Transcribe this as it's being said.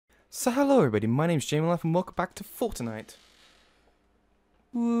So hello everybody, my name's Jamie Life and welcome back to Fortnite.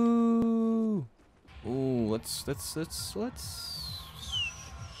 Woo! Ooh, let's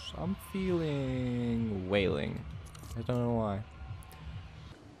I'm feeling wailing. I don't know why.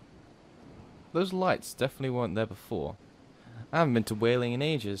 Those lights definitely weren't there before. I haven't been to whaling in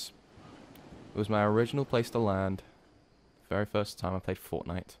ages. It was my original place to land. Very first time I played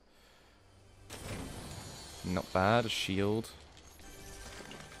Fortnite. Not bad, a shield.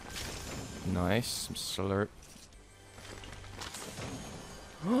 Nice, some slurp.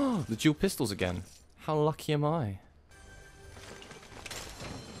 Oh, the dual pistols again. How lucky am I?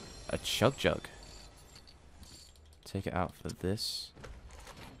 A chug jug. Take it out for this.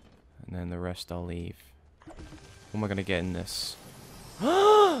 And then the rest I'll leave. What am I going to get in this?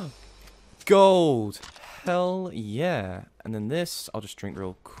 Gold! Hell yeah. And then this, I'll just drink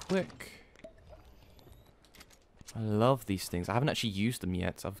real quick. I love these things. I haven't actually used them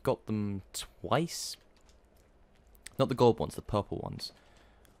yet. I've got them twice. Not the gold ones, the purple ones.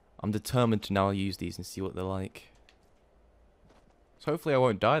 I'm determined to now use these and see what they're like. So hopefully I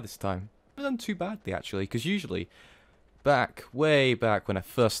won't die this time. I haven't done too badly actually, because usually, way back when I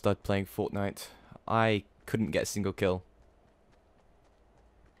first started playing Fortnite, I couldn't get a single kill.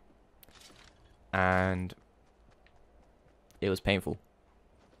 And it was painful.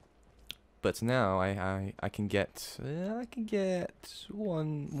 But now I can get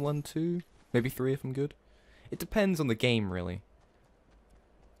one, two, maybe three if I'm good. It depends on the game really.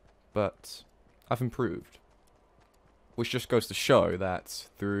 But I've improved, which just goes to show that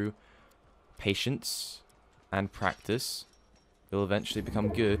through patience and practice, you'll eventually become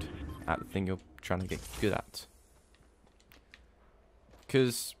good at the thing you're trying to get good at.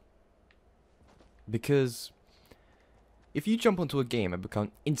 Because if you jump onto a game and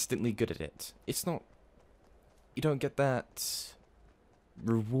become instantly good at it, it's not... You don't get that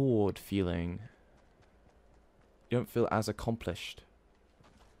reward feeling. You don't feel as accomplished.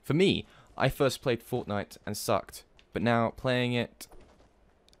 For me, I first played Fortnite and sucked, but now playing it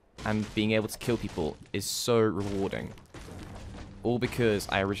and being able to kill people is so rewarding. All because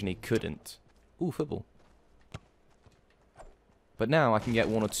I originally couldn't. Ooh, football. But now I can get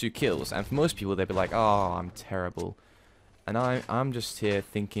 1 or 2 kills, and for most people they'd be like, "Oh, I'm terrible." And I'm just here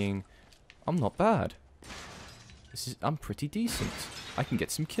thinking, I'm not bad. I'm pretty decent. I can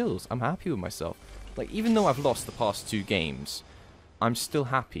get some kills. I'm happy with myself. Like, even though I've lost the past 2 games, I'm still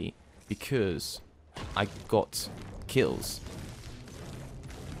happy because I got kills.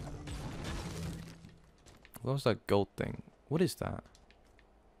 What was that gold thing? What is that?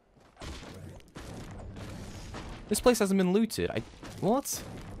 This place hasn't been looted. What?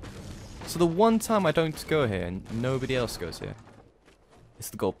 So the one time I don't go here and nobody else goes here. It's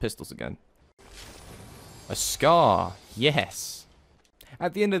the gold pistols again. A scar. Yes.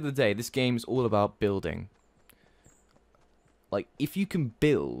 At the end of the day, this game's all about building. Like, if you can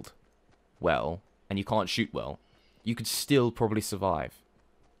build well and you can't shoot well, you could still probably survive.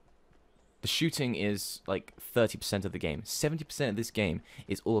 The shooting is like 30% of the game. 70% of this game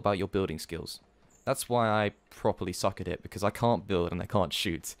is all about your building skills. That's why I properly suck at it, because I can't build and I can't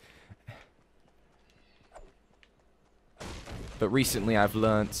shoot. But recently I've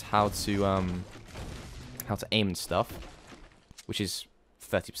learnt how to aim and stuff, which is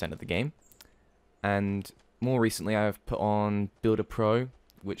 30% of the game. And more recently I've put on Builder Pro,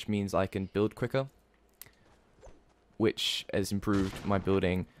 which means I can build quicker, which has improved my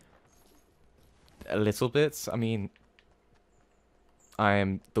building a little bit. I mean, I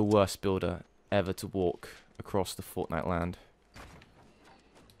am the worst builder ever to walk across the Fortnite land.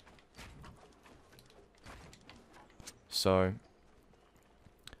 So,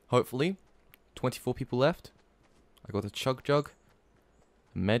 hopefully, 24 people left. I got a chug jug,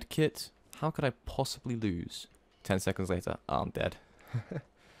 a med kit. How could I possibly lose? 10 seconds later, oh, I'm dead.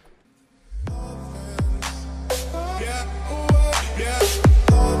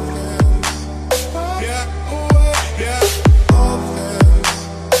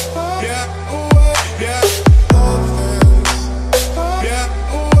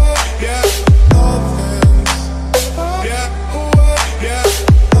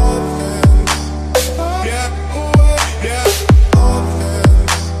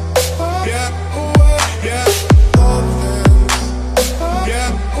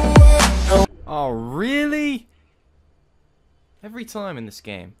 Oh, really? Every time in this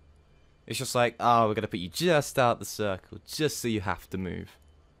game, it's just like, oh, we're going to put you just out the circle, just so you have to move.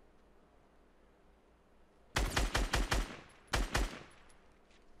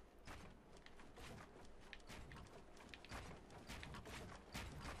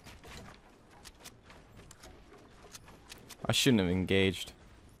 I shouldn't have engaged.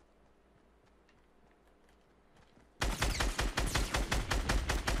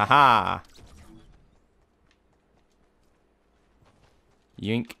 Haha.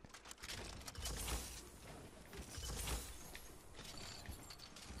 Yoink.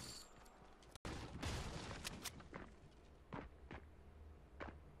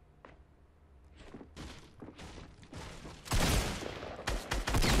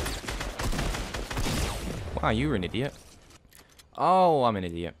 Wow, you were an idiot. Oh, I'm an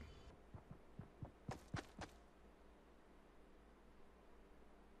idiot.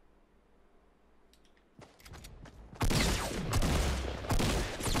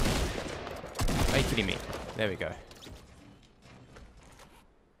 Are you kidding me? There we go.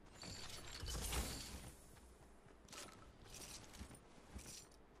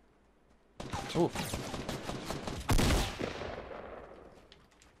 Oh.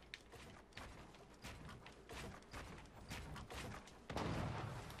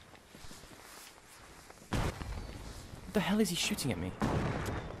 What the hell is he shooting at me?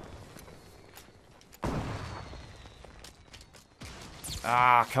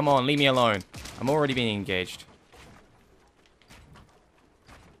 Ah, come on, leave me alone. I'm already being engaged.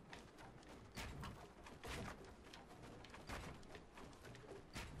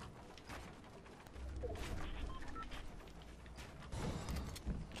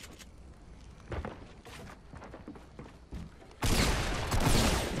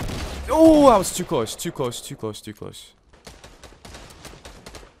 Oh, I was too close, too close, too close, too close.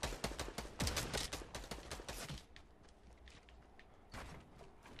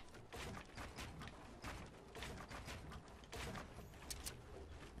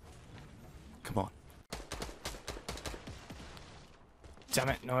 Come on. Damn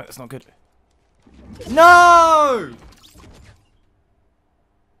it, no, that's not good. No!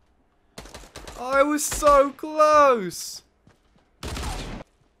 I was so close!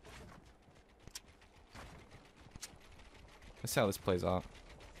 Let's see how this plays out.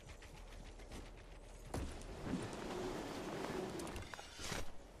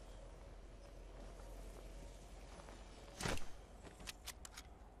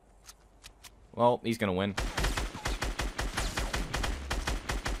 Well, he's gonna win.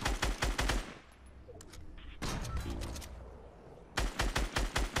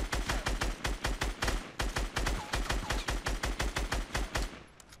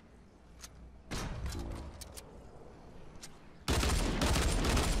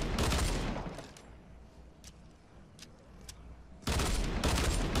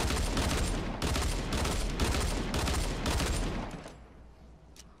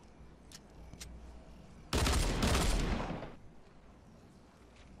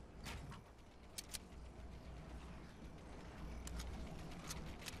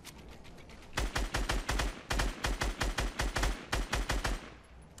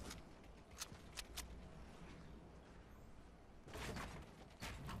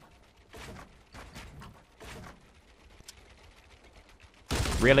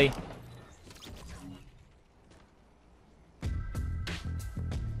 Really?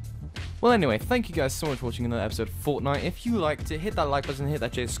 Well, anyway, thank you guys so much for watching another episode of Fortnite. If you liked it, hit that like button, hit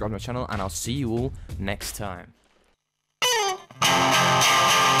that J, subscribe to my channel, and I'll see you all next time.